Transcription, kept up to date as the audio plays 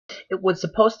It was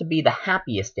supposed to be the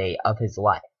happiest day of his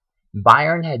life.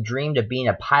 Byron had dreamed of being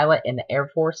a pilot in the Air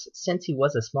Force since he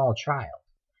was a small child.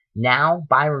 Now,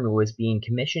 Byron was being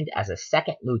commissioned as a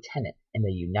second lieutenant in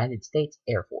the United States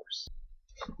Air Force.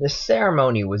 The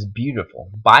ceremony was beautiful.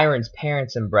 Byron's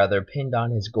parents and brother pinned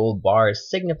on his gold bars,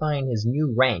 signifying his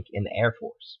new rank in the Air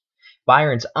Force.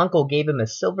 Byron's uncle gave him a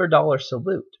silver dollar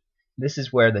salute. This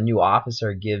is where the new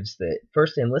officer gives the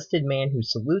first enlisted man who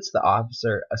salutes the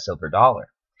officer a silver dollar.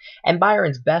 And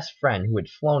Byron's best friend, who had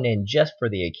flown in just for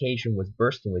the occasion, was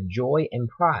bursting with joy and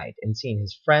pride in seeing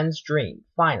his friend's dream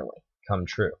finally come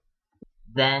true.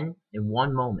 Then, in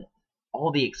one moment,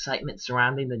 all the excitement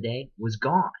surrounding the day was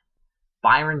gone.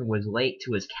 Byron was late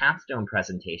to his capstone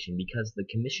presentation because the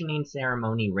commissioning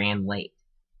ceremony ran late,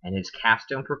 and his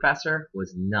capstone professor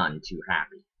was none too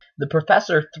happy. The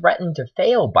professor threatened to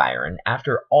fail Byron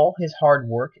after all his hard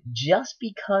work just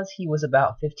because he was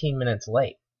about 15 minutes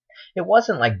late. It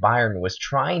wasn't like Byron was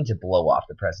trying to blow off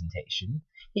the presentation.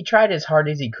 He tried as hard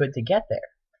as he could to get there.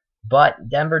 But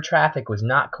Denver traffic was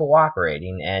not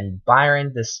cooperating, and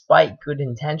Byron, despite good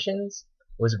intentions,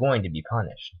 was going to be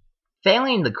punished.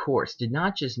 Failing the course did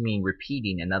not just mean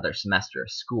repeating another semester of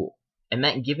school. It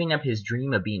meant giving up his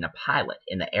dream of being a pilot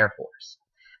in the Air Force.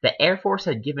 The Air Force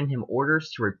had given him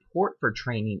orders to report for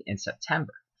training in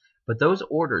September, but those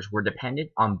orders were dependent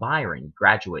on Byron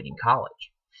graduating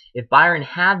college. If Byron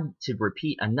had to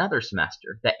repeat another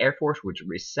semester, the Air Force would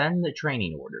rescind the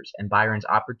training orders, and Byron's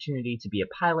opportunity to be a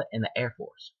pilot in the Air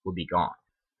Force would be gone.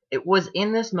 It was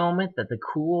in this moment that the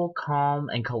cool, calm,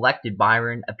 and collected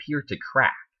Byron appeared to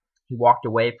crack. He walked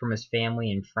away from his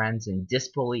family and friends in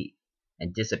disbelief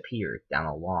and disappeared down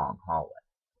a long hallway.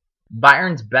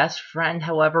 Byron's best friend,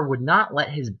 however, would not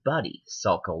let his buddy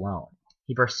sulk alone.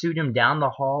 He pursued him down the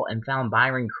hall and found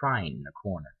Byron crying in a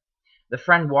corner. The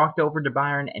friend walked over to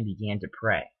Byron and began to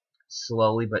pray.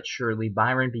 Slowly but surely,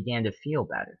 Byron began to feel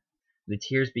better. The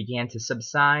tears began to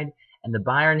subside, and the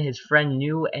Byron his friend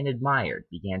knew and admired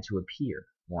began to appear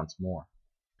once more.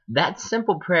 That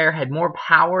simple prayer had more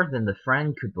power than the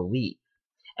friend could believe.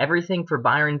 Everything for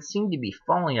Byron seemed to be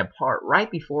falling apart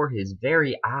right before his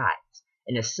very eyes,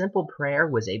 and a simple prayer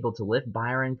was able to lift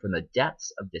Byron from the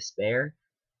depths of despair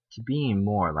to being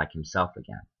more like himself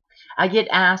again. I get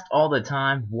asked all the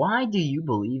time, why do you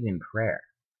believe in prayer?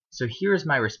 So here is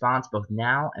my response both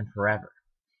now and forever.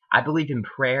 I believe in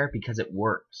prayer because it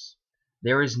works.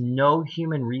 There is no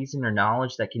human reason or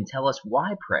knowledge that can tell us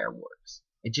why prayer works.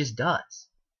 It just does.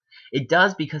 It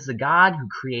does because the God who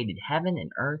created heaven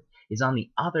and earth is on the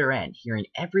other end, hearing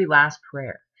every last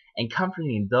prayer and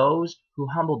comforting those who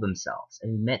humble themselves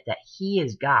and admit that He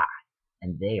is God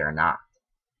and they are not.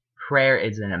 Prayer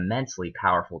is an immensely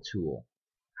powerful tool.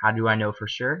 How do I know for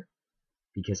sure?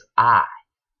 Because I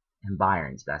am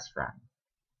Byron's best friend.